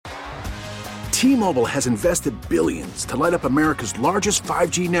T-Mobile has invested billions to light up America's largest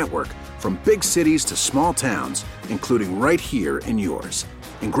 5G network, from big cities to small towns, including right here in yours.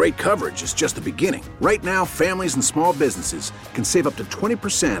 And great coverage is just the beginning. Right now, families and small businesses can save up to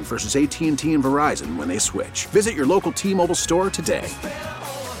 20% versus AT&T and Verizon when they switch. Visit your local T-Mobile store today.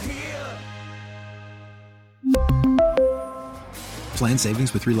 Plan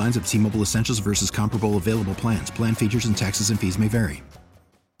savings with 3 lines of T-Mobile Essentials versus comparable available plans. Plan features and taxes and fees may vary.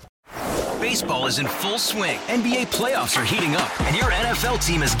 Baseball is in full swing. NBA playoffs are heating up, and your NFL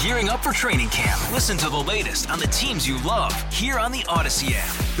team is gearing up for training camp. Listen to the latest on the teams you love here on the Odyssey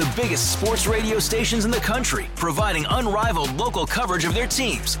app. The biggest sports radio stations in the country, providing unrivaled local coverage of their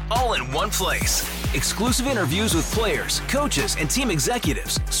teams, all in one place. Exclusive interviews with players, coaches, and team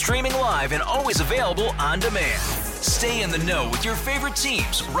executives, streaming live and always available on demand. Stay in the know with your favorite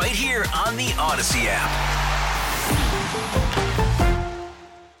teams right here on the Odyssey app.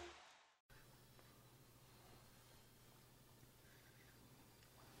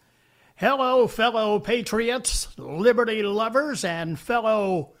 Hello, fellow patriots, liberty lovers, and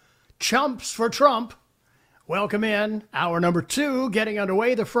fellow chumps for Trump. Welcome in. Hour number 2, getting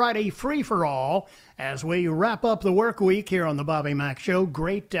underway, the Friday free-for-all, as we wrap up the work week here on the Bobby Mack Show.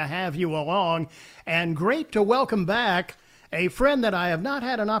 Great to have you along, and great to welcome back a friend that I have not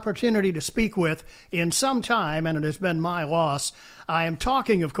had an opportunity to speak with in some time, and it has been my loss. I am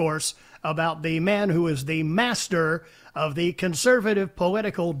talking, of course, about the man who is the master of the conservative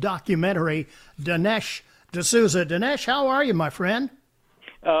political documentary, Dinesh D'Souza. Dinesh, how are you, my friend?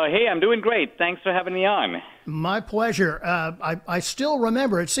 Hey, I'm doing great. Thanks for having me on. My pleasure. I still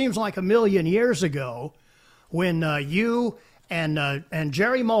remember, it seems like a million years ago, when you and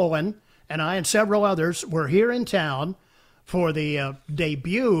Jerry Molen and I and several others were here in town for the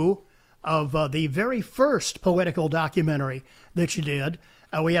debut of the very first political documentary that you did.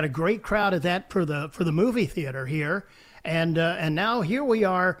 We had a great crowd at that for the movie theater here, and now here we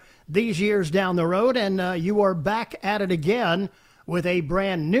are these years down the road, and you are back at it again with a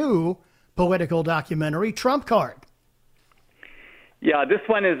brand new political documentary, Trump Card. Yeah, this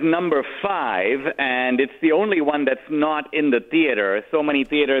one is number 5, and it's the only one that's not in the theater. So many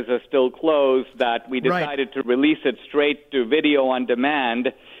theaters are still closed that we decided to release it straight to video on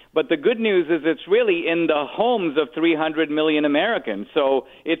demand. But the good news is it's really in the homes of 300 million Americans. So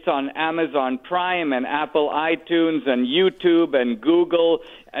it's on Amazon Prime and Apple iTunes and YouTube and Google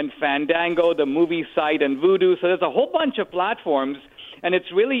and Fandango, the movie site, and Vudu. So there's a whole bunch of platforms, and it's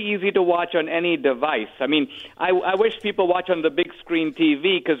really easy to watch on any device. I mean, I wish people watch on the big screen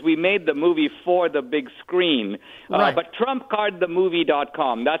TV because we made the movie for the big screen. But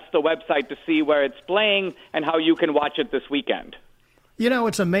TrumpCardTheMovie.com, that's the website to see where it's playing and how you can watch it this weekend. You know,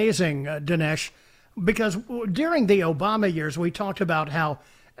 it's amazing, Dinesh, because during the Obama years, we talked about how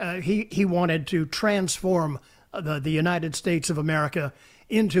he wanted to transform the United States of America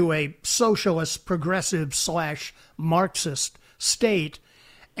into a socialist, progressive / Marxist state.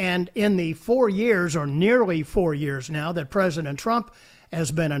 And in the 4 years, or nearly 4 years now, that President Trump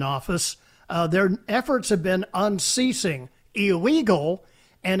has been in office, their efforts have been unceasing, illegal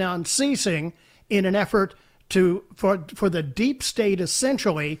and unceasing, in an effort for the deep state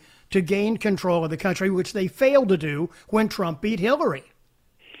essentially to gain control of the country, which they failed to do when Trump beat Hillary.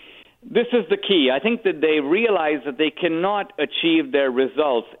 This is the key. I think that they realize that they cannot achieve their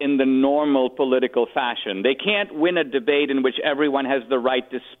results in the normal political fashion. They can't win a debate in which everyone has the right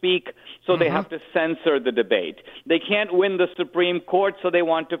to speak, so they have to censor the debate. They can't win the Supreme Court, so they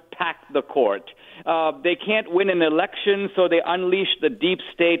want to pack the court. They can't win an election, so they unleash the deep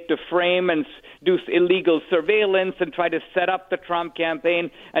state to frame and do illegal surveillance and try to set up the Trump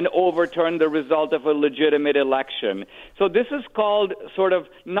campaign and overturn the result of a legitimate election. So this is called sort of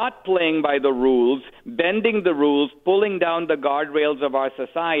not playing by the rules, bending the rules, pulling down the guardrails of our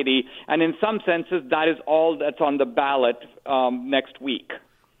society, and in some senses that is all that's on the ballot next week.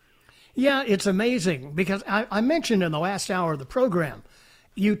 Yeah, it's amazing because I mentioned in the last hour of the program,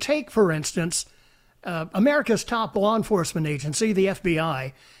 you take, for instance, America's top law enforcement agency, the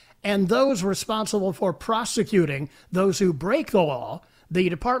FBI, and those responsible for prosecuting those who break the law, the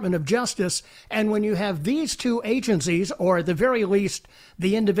Department of Justice. And when you have these two agencies, or at the very least,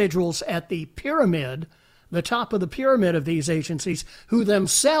 the individuals at the pyramid, the top of the pyramid of these agencies, who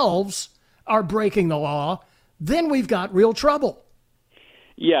themselves are breaking the law, then we've got real trouble.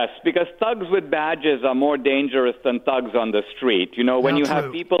 Yes, because thugs with badges are more dangerous than thugs on the street. You know, when you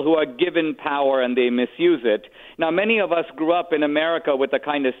have people who are given power and they misuse it. Now, many of us grew up in America with a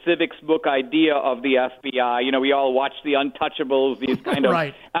kind of civics book idea of the FBI. You know, we all watched The Untouchables, these kind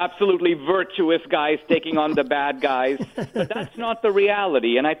of absolutely virtuous guys taking on the bad guys. But that's not the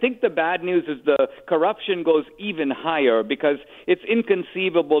reality. And I think the bad news is the corruption goes even higher, because it's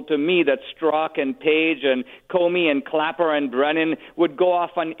inconceivable to me that Strzok and Page and Comey and Clapper and Brennan would go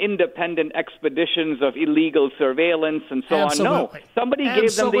off on independent expeditions of illegal surveillance and so on. No, somebody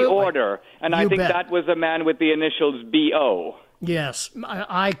gave them the order, and I think that was a man with the initials B.O. Yes,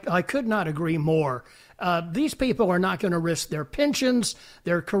 I could not agree more. These people are not going to risk their pensions,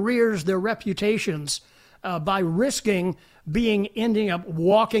 their careers, their reputations by risking ending up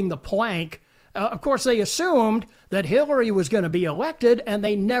walking the plank. Of course, they assumed that Hillary was going to be elected, and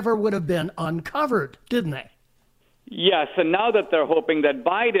they never would have been uncovered, didn't they? Yes, and now that they're hoping that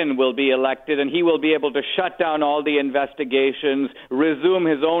Biden will be elected and he will be able to shut down all the investigations, resume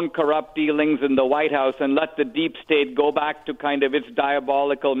his own corrupt dealings in the White House, and let the deep state go back to kind of its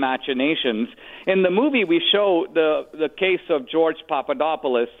diabolical machinations. In the movie, we show the case of George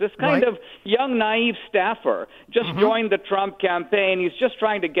Papadopoulos, this kind of young, naive staffer, just joined the Trump campaign. He's just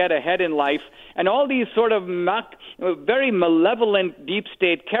trying to get ahead in life. And all these sort of very malevolent deep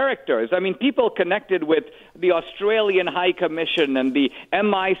state characters. I mean, people connected with the Australian High Commission and the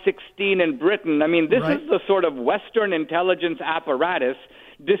MI16 in Britain. I mean, this is the sort of Western intelligence apparatus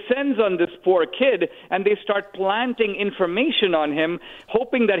descends on this poor kid, and they start planting information on him,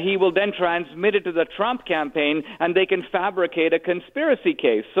 hoping that he will then transmit it to the Trump campaign and they can fabricate a conspiracy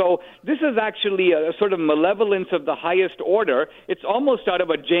case. So this is actually a sort of malevolence of the highest order. It's almost out of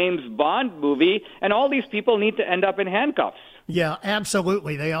a James Bond movie, and all these people need to end up in handcuffs. Yeah,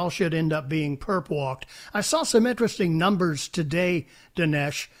 absolutely. They all should end up being perp-walked. I saw some interesting numbers today,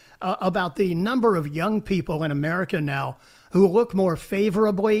 Dinesh, about the number of young people in America now who look more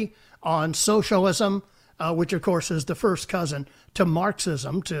favorably on socialism, which, of course, is the first cousin to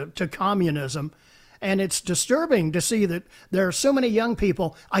Marxism, to communism. And it's disturbing to see that there are so many young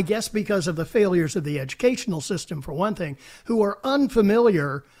people, I guess because of the failures of the educational system, for one thing, who are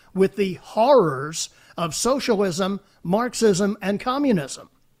unfamiliar with the horrors of socialism, Marxism, and communism.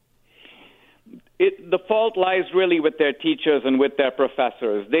 The fault lies really with their teachers and with their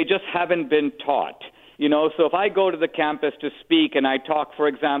professors. They just haven't been taught. You know, so if I go to the campus to speak and I talk, for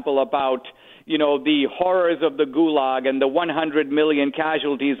example, about, you know, the horrors of the Gulag and the 100 million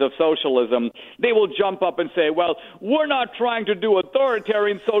casualties of socialism, they will jump up and say, well, we're not trying to do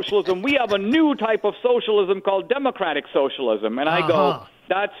authoritarian socialism. We have a new type of socialism called democratic socialism. And I go,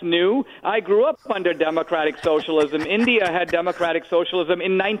 that's new. I grew up under democratic socialism. India had democratic socialism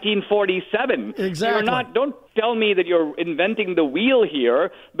in 1947. Exactly. Don't tell me that you're inventing the wheel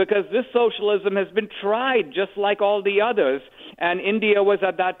here, because this socialism has been tried just like all the others. And India was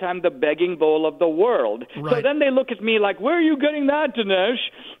at that time the begging bowl of the world. Right. So then they look at me like, where are you getting that, Dinesh?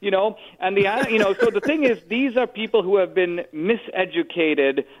 You know, and so the thing is, these are people who have been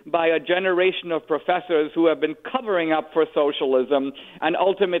miseducated by a generation of professors who have been covering up for socialism and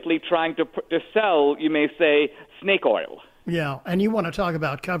ultimately trying to sell, you may say, snake oil. Yeah, and you want to talk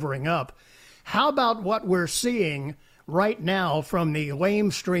about covering up. How about what we're seeing right now from the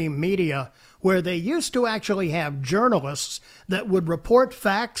lamestream media, where they used to actually have journalists that would report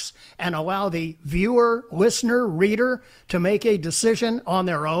facts and allow the viewer, listener, reader to make a decision on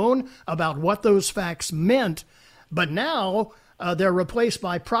their own about what those facts meant. But now they're replaced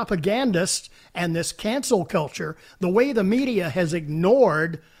by propagandists and this cancel culture. The way the media has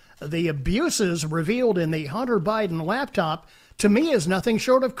ignored the abuses revealed in the Hunter Biden laptop, to me, is nothing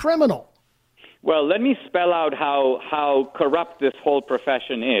short of criminal. Well, let me spell out how corrupt this whole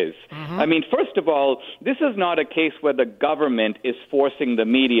profession is. I mean, first of all, this is not a case where the government is forcing the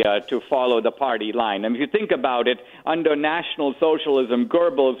media to follow the party line. I mean, if you think about it, under National Socialism,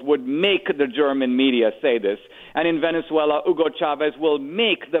 Goebbels would make the German media say this. And in Venezuela, Hugo Chavez will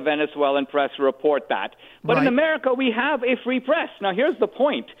make the Venezuelan press report that. But in America, we have a free press. Now, here's the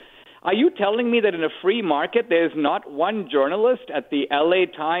point. Are you telling me that in a free market there's not one journalist at the LA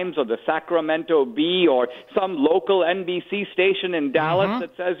Times or the Sacramento Bee or some local NBC station in Dallas that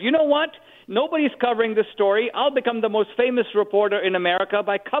says, you know what? Nobody's covering this story. I'll become the most famous reporter in America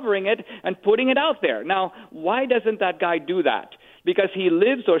by covering it and putting it out there. Now, why doesn't that guy do that? because he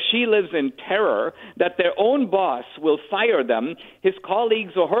lives or she lives in terror that their own boss will fire them, his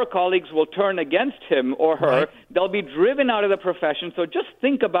colleagues or her colleagues will turn against him or her, right. They'll be driven out of the profession. So just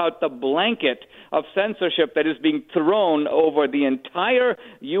think about the blanket of censorship that is being thrown over the entire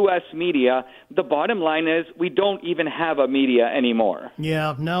U.S. media. The bottom line is we don't even have a media anymore.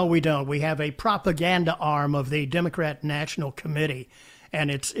 Yeah, no, we don't. We have a propaganda arm of the Democrat National Committee,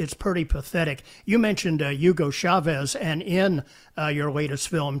 and it's pretty pathetic. You mentioned Hugo Chavez, and in your latest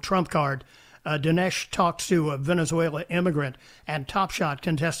film, Trump Card, Dinesh talks to a Venezuela immigrant and Top Shot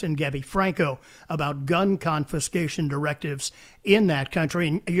contestant Gabby Franco about gun confiscation directives in that country.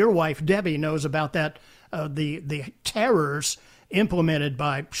 And your wife, Debbie, knows about that, the terrors implemented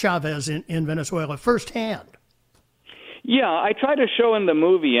by Chavez in Venezuela firsthand. Yeah, I try to show in the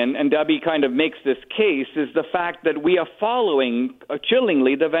movie, and Debbie kind of makes this case, is the fact that we are following,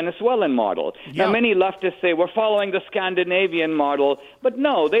 chillingly, the Venezuelan model. Yeah. Now, many leftists say we're following the Scandinavian model, but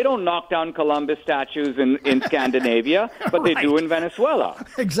no, they don't knock down Columbus statues in Scandinavia, but they do in Venezuela.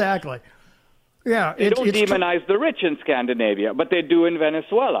 Exactly. Yeah, they don't demonize the rich in Scandinavia, but they do in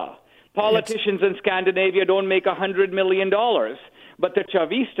Venezuela. Politicians in Scandinavia don't make $100 million. But the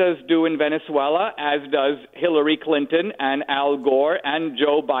Chavistas do in Venezuela, as does Hillary Clinton and Al Gore and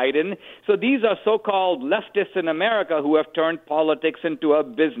Joe Biden. So these are so-called leftists in America who have turned politics into a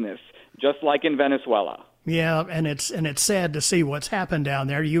business, just like in Venezuela. Yeah, and it's sad to see what's happened down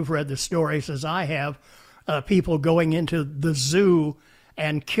there. You've read the stories, as I have, people going into the zoo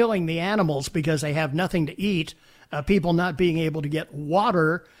and killing the animals because they have nothing to eat, people not being able to get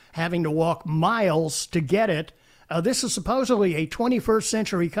water, having to walk miles to get it. This is supposedly a 21st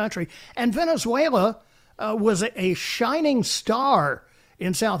century country, and Venezuela was a shining star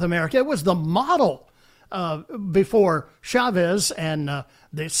in South America. It was the model before Chavez and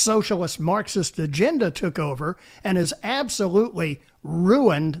the socialist Marxist agenda took over and has absolutely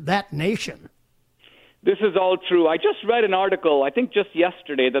ruined that nation. This is all true. I just read an article, I think just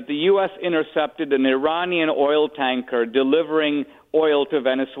yesterday, that the U.S. intercepted an Iranian oil tanker delivering oil to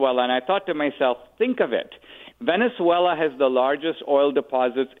Venezuela, and I thought to myself, think of it. Venezuela has the largest oil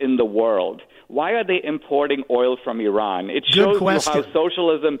deposits in the world. Why are they importing oil from Iran? It shows you how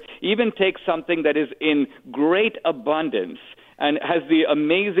socialism even takes something that is in great abundance and has the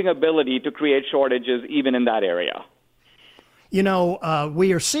amazing ability to create shortages even in that area. You know,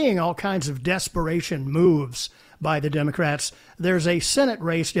 we are seeing all kinds of desperation moves by the Democrats. There's a Senate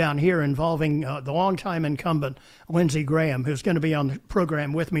race down here involving the longtime incumbent Lindsey Graham, who's going to be on the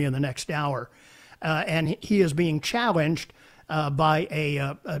program with me in the next hour. And he is being challenged by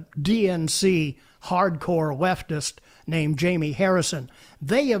a DNC hardcore leftist named Jamie Harrison.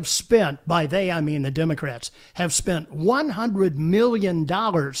 They have spent, by they I mean the Democrats, have spent $100 million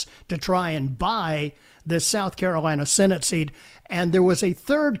to try and buy this South Carolina Senate seat. And there was a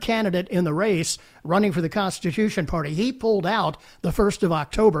third candidate in the race running for the Constitution Party. He pulled out the 1st of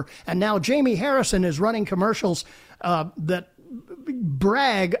October. And now Jamie Harrison is running commercials that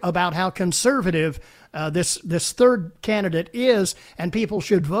brag about how conservative this third candidate is, and people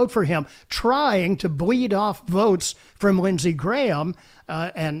should vote for him, trying to bleed off votes from Lindsey Graham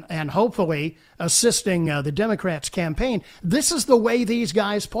and hopefully assisting the Democrats' campaign. This is the way these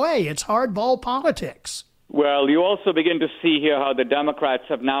guys play. It's hardball politics. Well, you also begin to see here how the Democrats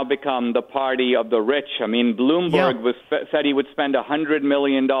have now become the party of the rich. I mean, Bloomberg said he would spend $100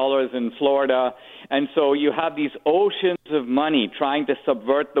 million in Florida. And so you have these oceans of money trying to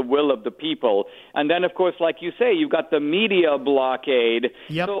subvert the will of the people. And then, of course, like you say, you've got the media blockade.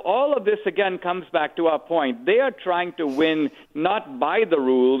 Yep. So all of this, again, comes back to our point. They are trying to win not by the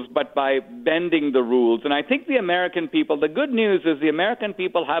rules, but by bending the rules. And I think the American people, the good news is the American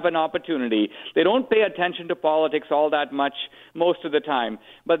people have an opportunity. They don't pay attention to politics all that much most of the time.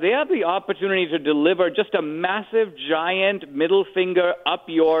 But they have the opportunity to deliver just a massive, giant middle finger up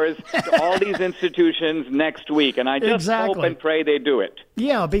yours to all these institutions next week, and I just hope and pray they do it.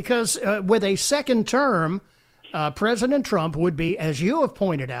 Yeah, because with a second term, President Trump would be, as you have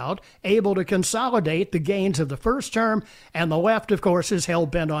pointed out, able to consolidate the gains of the first term, and the left, of course, is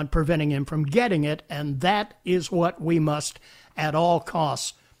hell-bent on preventing him from getting it, and that is what we must, at all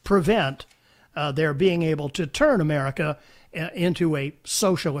costs, prevent their being able to turn America into a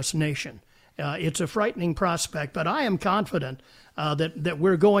socialist nation. It's a frightening prospect, but I am confident that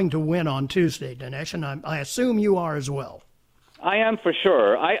we're going to win on Tuesday, Dinesh, and I assume you are as well. I am for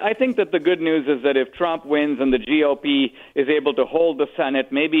sure. I think that the good news is that if Trump wins and the GOP is able to hold the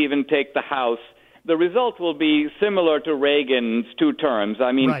Senate, maybe even take the House, the result will be similar to Reagan's 2 terms.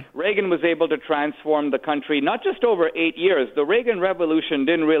 I mean, right. Reagan was able to transform the country not just over 8 years. The Reagan Revolution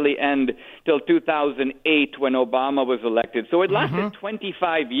didn't really end till 2008 when Obama was elected. So it lasted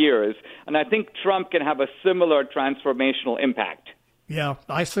 25 years, and I think Trump can have a similar transformational impact. Yeah,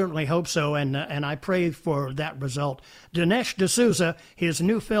 I certainly hope so, and I pray for that result. Dinesh D'Souza, his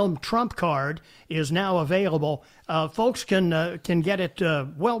new film Trump Card is now available. Folks can get it.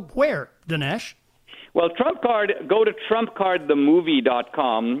 Where, Dinesh? Well, Trump Card, go to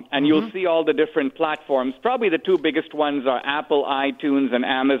trumpcardthemovie.com, and you'll see all the different platforms. Probably the 2 biggest ones are Apple, iTunes, and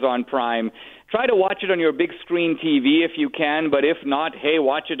Amazon Prime. Try to watch it on your big screen TV if you can, but if not, hey,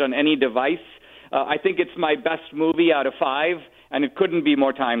 watch it on any device. I think it's my best movie out of 5, and it couldn't be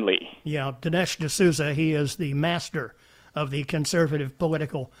more timely. Yeah, Dinesh D'Souza, he is the master of the conservative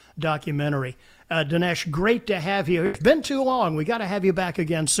political documentary. Dinesh, great to have you. It's been too long. We got to have you back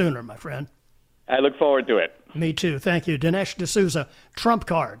again sooner, my friend. I look forward to it. Me too. Thank you. Dinesh D'Souza, Trump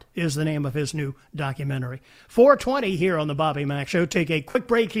Card is the name of his new documentary. 4:20 here on the Bobby Mack Show. Take a quick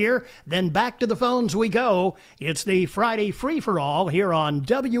break here, then back to the phones we go. It's the Friday Free-for-All here on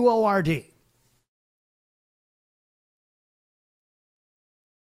WORD.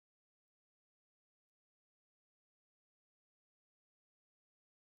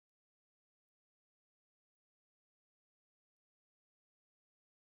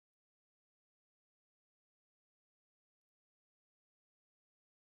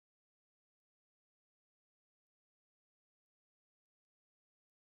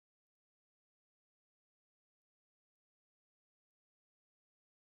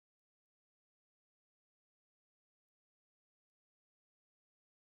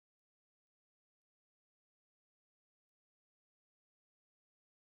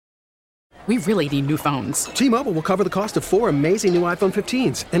 We really need new phones. T-Mobile will cover the cost of 4 amazing new iPhone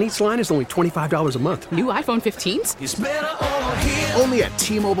 15s, and each line is only $25 a month. New iPhone 15s? It's better over here. Only at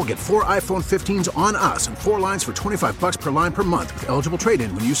T-Mobile, get 4 iPhone 15s on us and 4 lines for $25 per line per month with eligible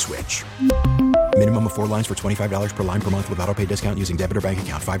trade-in when you switch. Minimum of 4 lines for $25 per line per month with autopay discount using debit or bank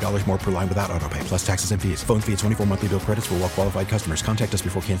account. $5 more per line without autopay, plus taxes and fees. Phone fee at 24 monthly bill credits for well-qualified customers. Contact us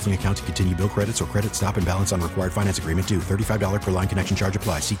before canceling account to continue bill credits or credit stop and balance on required finance agreement due. $35 per line connection charge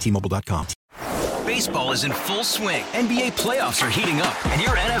applies. See T-Mobile.com. Baseball is in full swing. NBA playoffs are heating up, and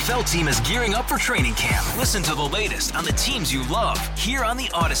your NFL team is gearing up for training camp. Listen to the latest on the teams you love here on the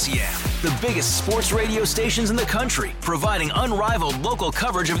Odyssey app. The biggest sports radio stations in the country, providing unrivaled local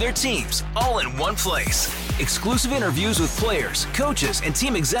coverage of their teams, all in one place. Exclusive interviews with players, coaches, and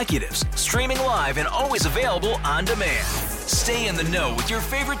team executives, streaming live and always available on demand. Stay in the know with your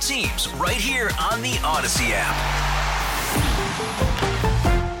favorite teams right here on the Odyssey app.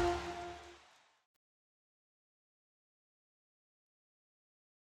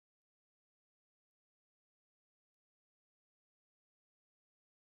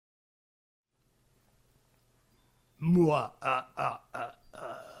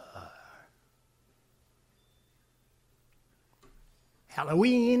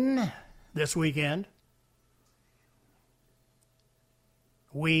 Halloween this weekend.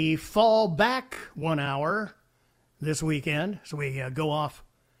 We fall back 1 hour this weekend, so we go off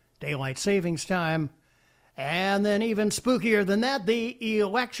daylight savings time. And then even spookier than that, the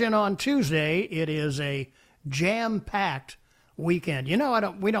election on Tuesday. It is a jam-packed weekend. You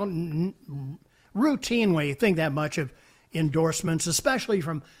know, we don't routinely think that much of endorsements, especially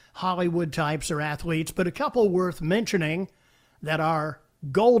from Hollywood types or athletes, but a couple worth mentioning that are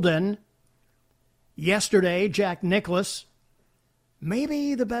golden. Yesterday, Jack Nicklaus,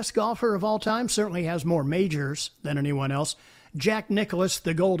 maybe the best golfer of all time, certainly has more majors than anyone else. Jack Nicklaus,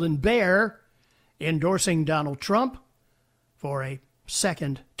 the Golden Bear, endorsing Donald Trump for a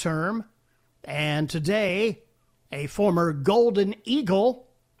second term. And today, a former Golden Eagle,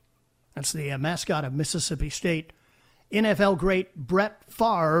 that's the mascot of Mississippi State, NFL great Brett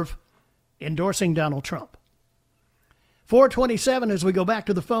Favre endorsing Donald Trump. 4:27 as we go back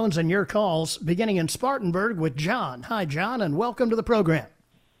to the phones and your calls, beginning in Spartanburg with John. Hi, John, and welcome to the program.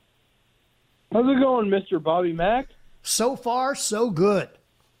 How's it going, Mr. Bobby Mack? So far, so good.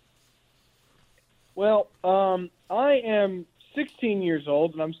 Well, I am 16 years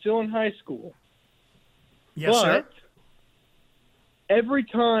old, and I'm still in high school. Yes, sir. Every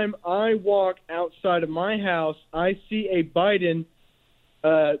time I walk outside of my house, I see a Biden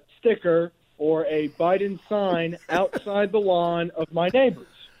sticker or a Biden sign outside the lawn of my neighbors.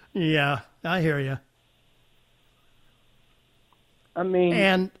 Yeah, I hear you. I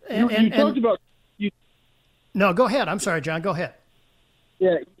mean, you talked about... No, go ahead. I'm sorry, John. Go ahead.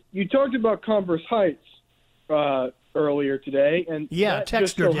 Yeah, you talked about Converse Heights earlier today, and that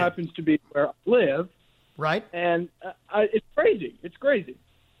just so happens to be where I live. Right. And it's crazy. It's crazy.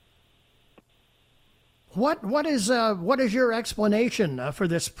 What is your explanation for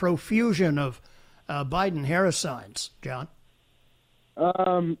this profusion of Biden-Harris signs, John?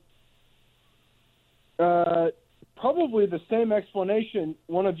 Probably the same explanation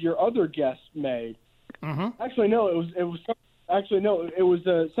one of your other guests made. Mm-hmm. Actually, no. It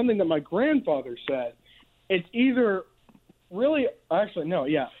was something that my grandfather said. It's either really,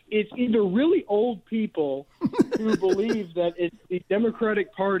 it's either really old people who believe that it's the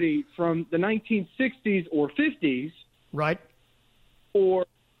Democratic Party from the 1960s or 50s, right? Or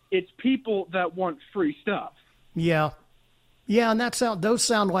it's people that want free stuff. Yeah, and those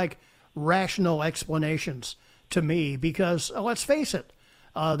sound like rational explanations to me, because let's face it,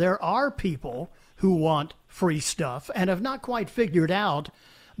 there are people who want free stuff and have not quite figured out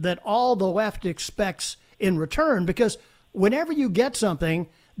that all the left expects in return, because whenever you get something,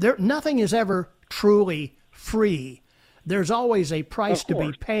 nothing is ever truly free. There's always a price to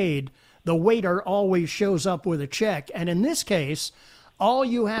be paid. The waiter always shows up with a check. And in this case, all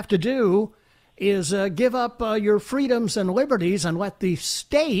you have to do is give up your freedoms and liberties and let the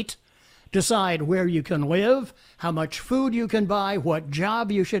state decide where you can live, how much food you can buy, what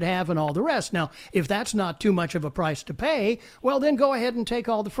job you should have, and all the rest. Now, if that's not too much of a price to pay, well, then go ahead and take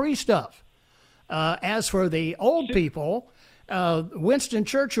all the free stuff. As for the old people, Winston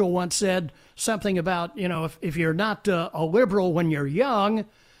Churchill once said something about, if you're not a liberal when you're young,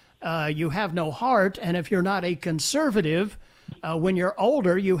 you have no heart, and if you're not a conservative, when you're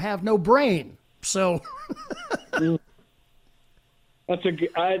older, you have no brain. So...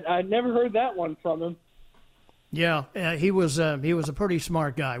 I never heard that one from him. Yeah, he was a pretty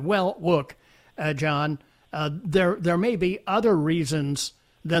smart guy. Well, look, John, there may be other reasons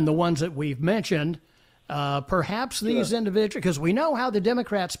than the ones that we've mentioned. Perhaps these individuals, because we know how the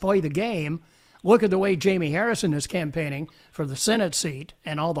Democrats play the game. Look at the way Jamie Harrison is campaigning for the Senate seat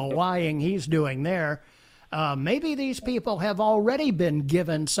and all the lying he's doing there. Maybe these people have already been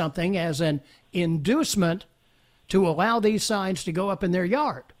given something as an inducement to allow these signs to go up in their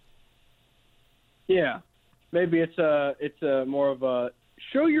yard. Yeah, maybe it's a more of a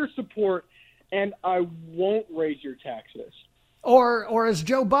show your support, and I won't raise your taxes. Or as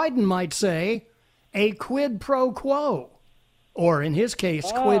Joe Biden might say, a quid pro quo, or in his case,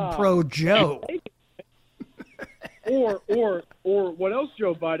 quid pro Joe. or what else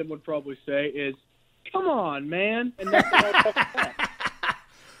Joe Biden would probably say is, "Come on, man," and that's all.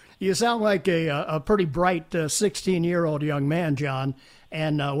 You sound like a pretty bright 16-year-old young man, John.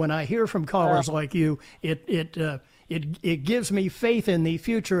 And when I hear from callers like you, it gives me faith in the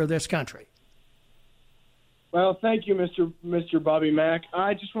future of this country. Well, thank you, Mr. Bobby Mack.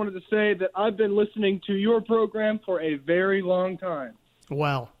 I just wanted to say that I've been listening to your program for a very long time.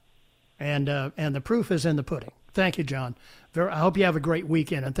 Wow. And the proof is in the pudding. Thank you, John. I hope you have a great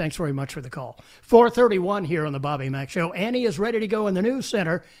weekend, and thanks very much for the call. 4:31 here on the Bobby Mack Show. Annie is ready to go in the news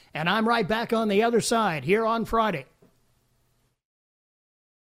center, and I'm right back on the other side here on Friday.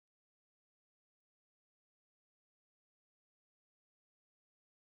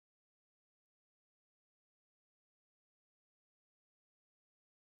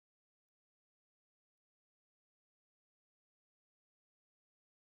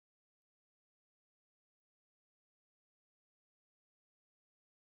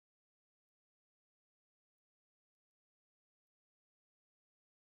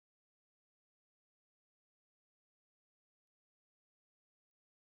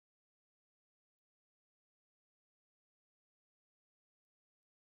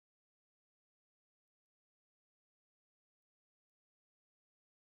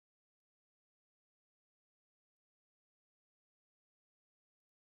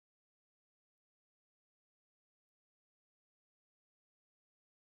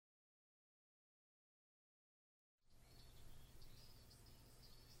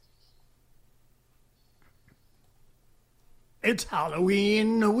 It's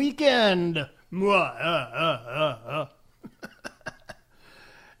Halloween weekend.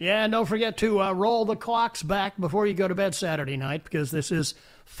 Yeah, and don't forget to roll the clocks back before you go to bed Saturday night, because this is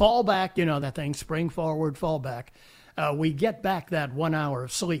fall back. You know that thing, spring forward, fall back. We get back that 1 hour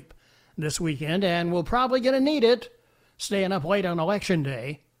of sleep this weekend, and we'll probably going to need it staying up late on Election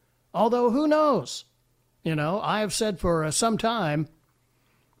Day. Although, who knows? I have said for some time,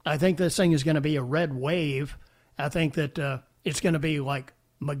 I think this thing is going to be a red wave. I think that it's going to be like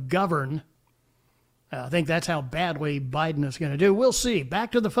McGovern. I think that's how badly Biden is going to do. We'll see.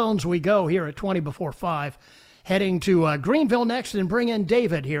 Back to the phones we go here at 20 before 5. heading to Greenville next and bring in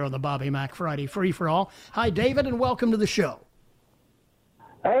David here on the Bobby Mack Friday Free for All. Hi, David, and welcome to the show.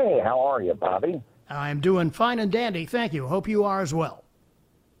 Hey, how are you, Bobby? I'm doing fine and dandy, thank you. Hope you are as well.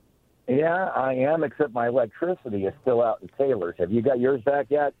 Yeah, I am, except my electricity is still out in Taylor's. Have you got yours back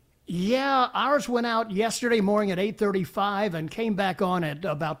yet? Yeah, ours went out yesterday morning at 8:35 and came back on at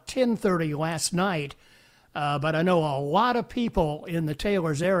about 10:30 last night. But I know a lot of people in the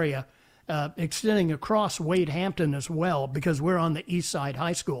Taylor's area, extending across Wade Hampton as well, because we're on the East Side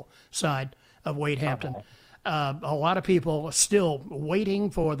High School side of Wade Hampton. A lot of people are still waiting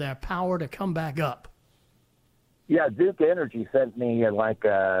for their power to come back up. Yeah, Duke Energy sent me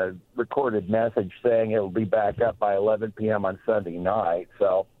a recorded message saying it will be back up by 11 p.m. on Sunday night.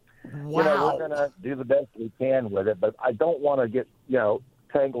 So, wow. We're going to do the best we can with it, but I don't want to get,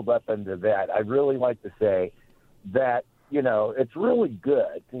 tangled up into that. I'd really like to say that, it's really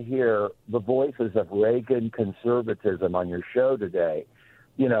good to hear the voices of Reagan conservatism on your show today.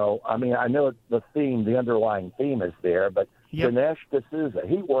 I know the underlying theme is there, but Dinesh D'Souza,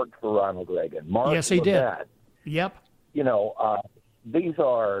 he worked for Ronald Reagan. Mark yes, he Levin, did. Yep. These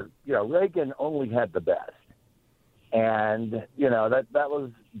are, Reagan only had the best. And, that was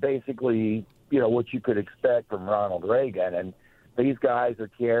basically, what you could expect from Ronald Reagan. And these guys are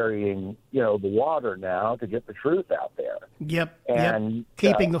carrying, the water now to get the truth out there. Yep. And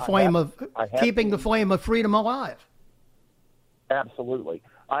keeping the flame of freedom alive. Absolutely.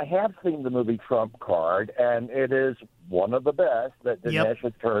 I have seen the movie Trump Card, and it is one of the best that Dinesh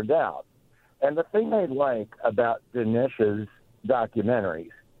has turned out. And the thing I like about Dinesh's documentaries,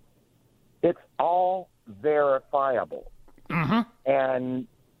 it's all verifiable. Mm-hmm. And,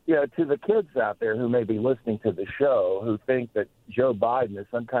 to the kids out there who may be listening to the show who think that Joe Biden is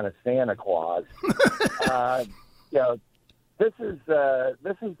some kind of Santa Claus, this is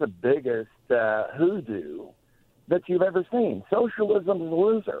the biggest hoodoo that you've ever seen. Socialism is a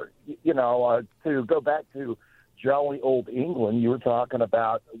loser. To go back to jolly old England, you were talking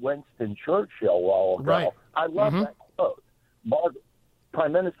about Winston Churchill a while ago. Right. I love that quote.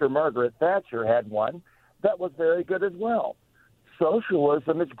 Prime Minister Margaret Thatcher had one that was very good as well.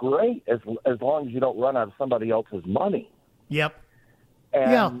 Socialism is great as long as you don't run out of somebody else's money. Yep.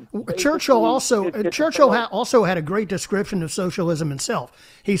 And Churchill also had a great description of socialism himself.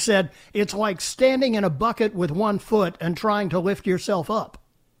 He said, it's like standing in a bucket with one foot and trying to lift yourself up.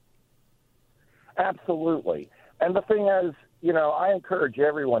 Absolutely. And the thing is, I encourage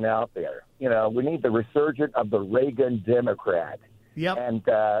everyone out there, we need the resurgence of the Reagan Democrat. Yep. And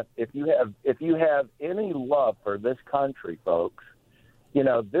if you have any love for this country, folks,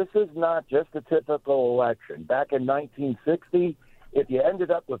 this is not just a typical election. Back in 1960, if you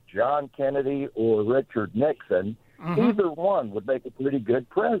ended up with John Kennedy or Richard Nixon, either one would make a pretty good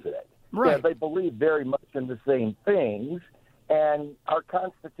president. Right. Yeah, they believe very much in the same things, and our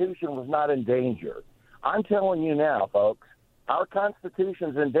Constitution was not in danger. I'm telling you now, folks, our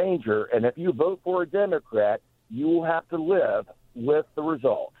Constitution's in danger, and if you vote for a Democrat, you will have to live with the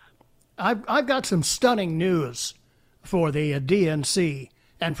results. I've got some stunning news for the DNC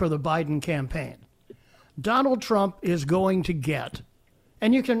and for the Biden campaign. Donald Trump is going to get,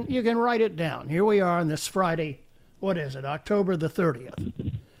 and you can write it down. Here we are on this Friday, October the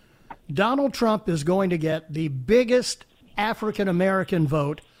 30th. Donald Trump is going to get the biggest African-American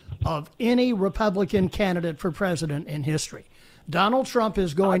vote of any Republican candidate for president in history. Donald Trump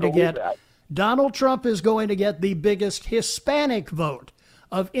is going to get the biggest Hispanic vote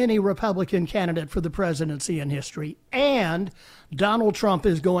of any Republican candidate for the presidency in history. And Donald Trump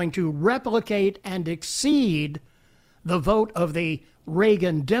is going to replicate and exceed the vote of the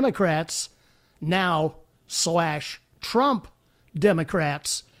Reagan Democrats, now / Trump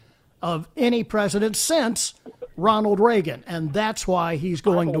Democrats, of any president since Ronald Reagan. And that's why he's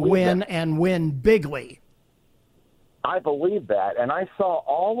going to win and win bigly. I believe that, and I saw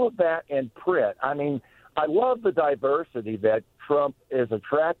all of that in print. I mean, I love the diversity that Trump is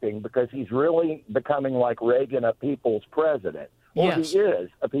attracting because he's really becoming like Reagan, a people's president. Or yes. He is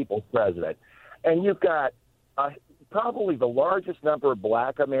a people's president. And you've got probably the largest number of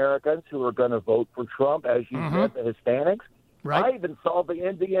black Americans who are going to vote for Trump, as you said, the Hispanics. Right. I even saw the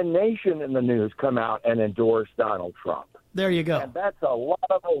Indian Nation in the news come out and endorse Donald Trump. There you go. And that's a lot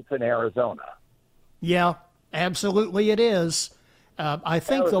of votes in Arizona. Yeah, absolutely it is. I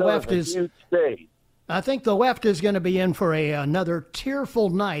think the left is. I think the left is going to be in for another tearful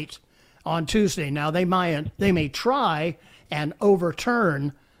night on Tuesday. Now they may try and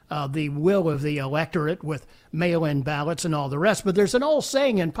overturn the will of the electorate with mail-in ballots and all the rest, but there's an old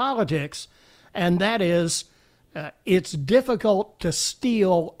saying in politics, and that is, it's difficult to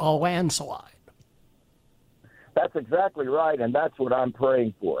steal a landslide. That's exactly right, and that's what I'm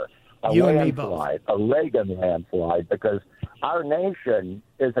praying for. A You and me both. landslide, a Reagan landslide, because our nation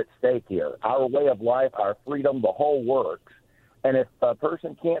is at stake here. Our way of life, our freedom, the whole works. And if a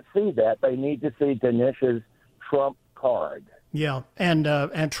person can't see that, they need to see Dinesh's Trump card. Yeah,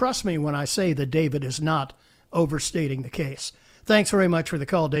 and trust me when I say that David is not overstating the case. Thanks very much for the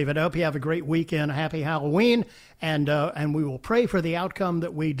call, David. I hope you have a great weekend, happy Halloween, and we will pray for the outcome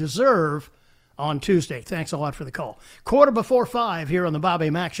that we deserve on Tuesday. Thanks a lot for the call. 5:15 here on the Bobby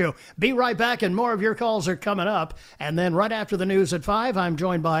Mack Show. Be right back, and more of your calls are coming up. And then right after the news at 5, I'm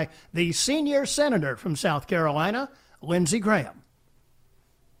joined by the senior senator from South Carolina, Lindsey Graham.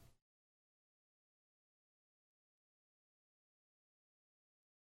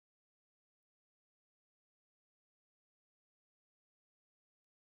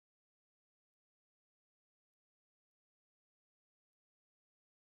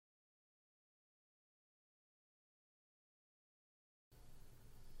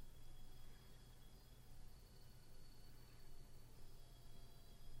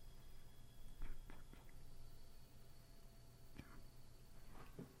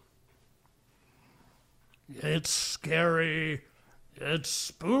 It's scary. It's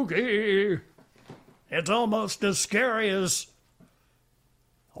spooky. It's almost as scary as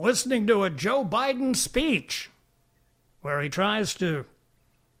listening to a Joe Biden speech where he tries to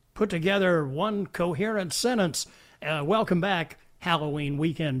put together one coherent sentence. Welcome back. Halloween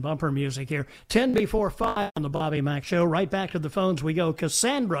weekend bumper music here. 10 before 5 on the Bobby Mack Show. Right back to the phones we go.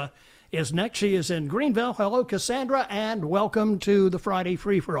 Cassandra is next. She is in Greenville. Hello, Cassandra, and welcome to the Friday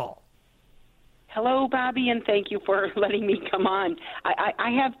Free-for-All. Hello, Bobby, and thank you for letting me come on. I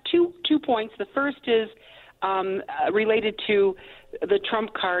have two points. The first is related to the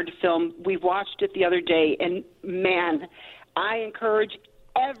Trump card film. We watched it the other day, and, man, I encourage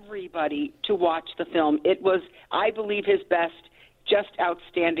everybody to watch the film. It was, I believe, his best, just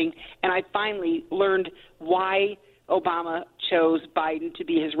outstanding, and I finally learned why Obama chose Biden to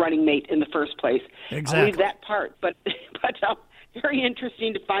be his running mate in the first place. Exactly. I'll leave that part, but very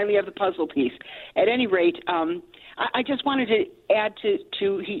interesting to finally have the puzzle piece. At any rate, I just wanted to add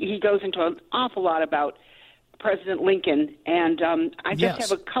to he goes into an awful lot about President Lincoln, and I just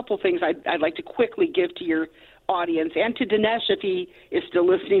have a couple things I'd like to quickly give to your audience and to Dinesh if he is still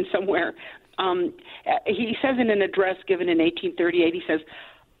listening somewhere. He says in an address given in 1838, he says,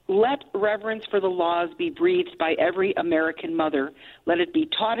 "Let reverence for the laws be breathed by every American mother. Let it be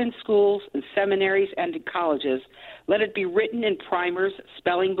taught in schools, in seminaries, and in colleges. Let it be written in primers,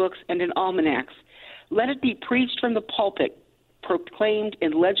 spelling books, and in almanacs. Let it be preached from the pulpit, proclaimed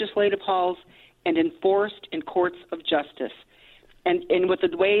in legislative halls, and enforced in courts of justice." And with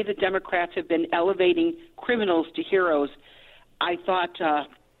the way the Democrats have been elevating criminals to heroes, I thought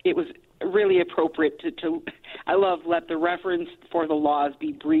it was really appropriate to I love let the reverence for the laws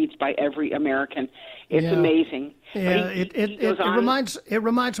be breathed by every American. It's amazing. Yeah, it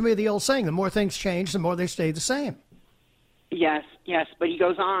reminds me of the old saying, the more things change, the more they stay the same. Yes, but he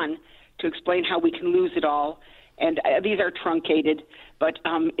goes on to explain how we can lose it all. And these are truncated, but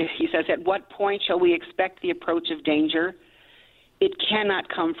he says, "At what point shall we expect the approach of danger? It cannot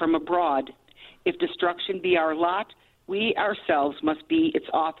come from abroad. If destruction be our lot, we ourselves must be its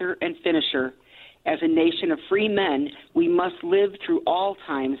author and finisher. As a nation of free men, we must live through all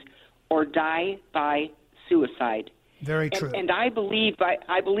times or die by suicide." Very true. And I believe, by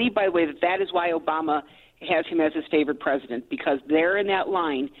the way, that is why Obama has him as his favorite president, because there in that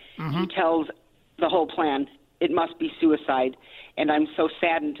line, he tells the whole plan, it must be suicide. And I'm so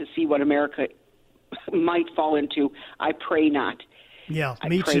saddened to see what America might fall into. I pray not. Yeah,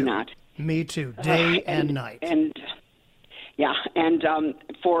 me too. I pray not. Me too, day and night. And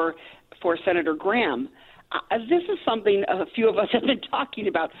for Senator Graham, this is something a few of us have been talking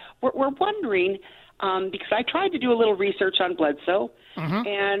about. We're wondering, because I tried to do a little research on Bledsoe,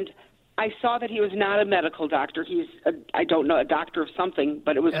 and I saw that he was not a medical doctor. He's, I don't know, a doctor of something,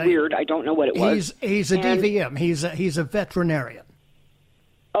 but it was weird. I don't know what it was. He's a DVM. He's a veterinarian.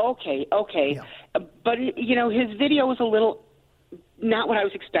 Okay. Yeah. But, his video was a little not what I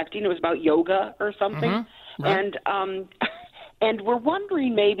was expecting. It was about yoga or something. Right. And we're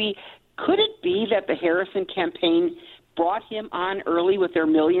wondering maybe, could it be that the Harrison campaign brought him on early with their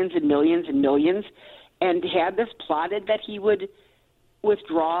millions and millions and millions and had this plotted that he would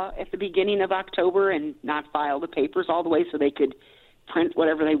withdraw at the beginning of October and not file the papers all the way so they could print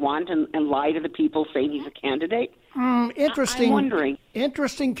whatever they want and lie to the people saying he's a candidate? Interesting. I'm wondering.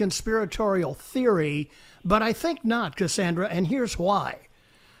 Interesting conspiratorial theory, but I think not, Cassandra, and here's why.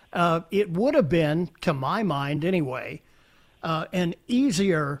 It would have been, to my mind anyway, an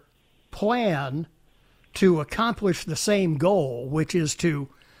easier plan to accomplish the same goal, which is to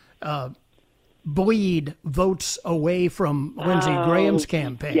bleed votes away from Lindsey Graham's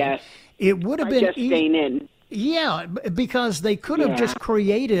campaign. Yes. It would have been just staying in. Yeah, because they could have just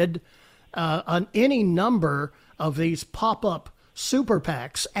created any number of these pop-up super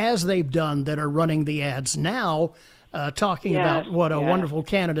PACs, as they've done, that are running the ads now, talking about what a wonderful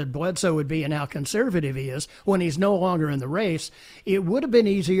candidate Bledsoe would be and how conservative he is when he's no longer in the race. It would have been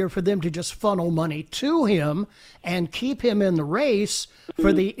easier for them to just funnel money to him and keep him in the race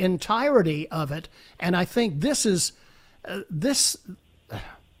for the entirety of it. And I think this is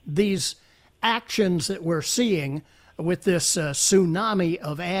these actions that we're seeing with this tsunami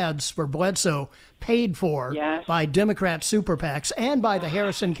of ads for Bledsoe paid for by Democrat super PACs and by the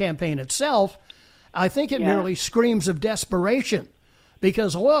Harrison campaign itself, I think it merely screams of desperation.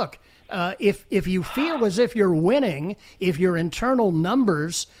 Because look, if you feel as if you're winning, if your internal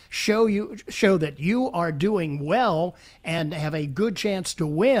numbers show that you are doing well and have a good chance to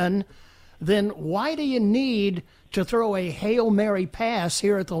win, then why do you need to throw a Hail Mary pass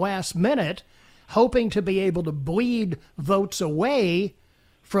here at the last minute, hoping to be able to bleed votes away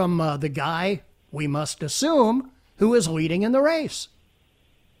from the guy, we must assume, who is leading in the race?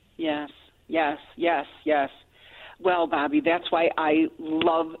 Yes. Well, Bobby, that's why I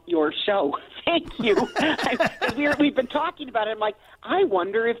love your show. Thank you. We've been talking about it. I'm like, I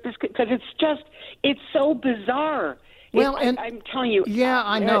wonder if this could, because it's so bizarre. Well, I'm telling you. Yeah,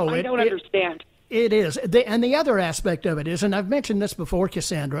 I know. I don't understand. It is. And the other aspect of it is, and I've mentioned this before,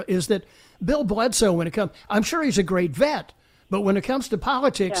 Cassandra, is that Bill Bledsoe, I'm sure he's a great vet, but when it comes to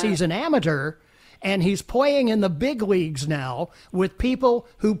politics, he's an amateur, and he's playing in the big leagues now with people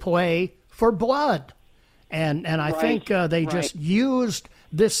who play for blood. And I think they just used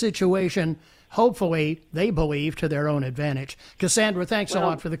this situation, hopefully, they believe, to their own advantage. Cassandra, thanks a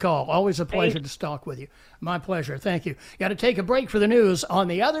lot for the call. Always a pleasure to talk with you. My pleasure. Thank you. Got to take a break for the news. On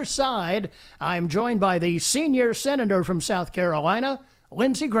the other side, I'm joined by the senior senator from South Carolina,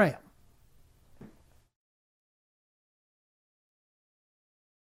 Lindsey Graham.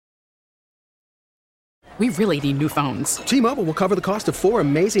 We really need new phones. T-Mobile will cover the cost of 4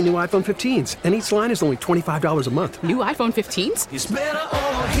 amazing new iPhone 15s, and each line is only $25 a month. New iPhone 15s? It's better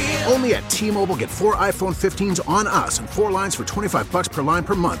over here. Only at T-Mobile, get 4 iPhone 15s on us and 4 lines for $25 per line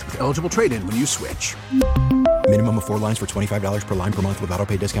per month with eligible trade-in when you switch. Minimum of 4 lines for $25 per line per month with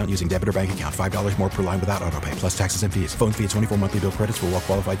auto-pay discount using debit or bank account. $5 more per line without auto-pay, plus taxes and fees. Phone fee at 24 monthly bill credits for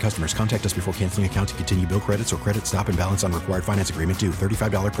well-qualified customers. Contact us before canceling account to continue bill credits or credit stop and balance on required finance agreement due.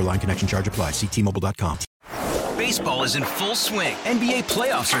 $35 per line connection charge applies. See T-Mobile.com. Baseball is in full swing. NBA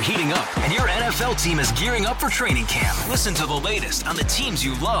playoffs are heating up, and your NFL team is gearing up for training camp. Listen to the latest on the teams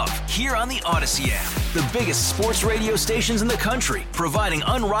you love here on the Odyssey app. The biggest sports radio stations in the country, providing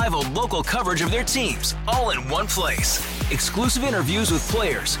unrivaled local coverage of their teams, all in one place. Exclusive interviews with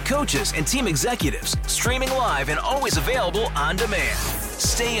players, coaches, and team executives, streaming live and always available on demand.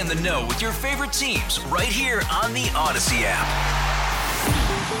 Stay in the know with your favorite teams right here on the Odyssey app.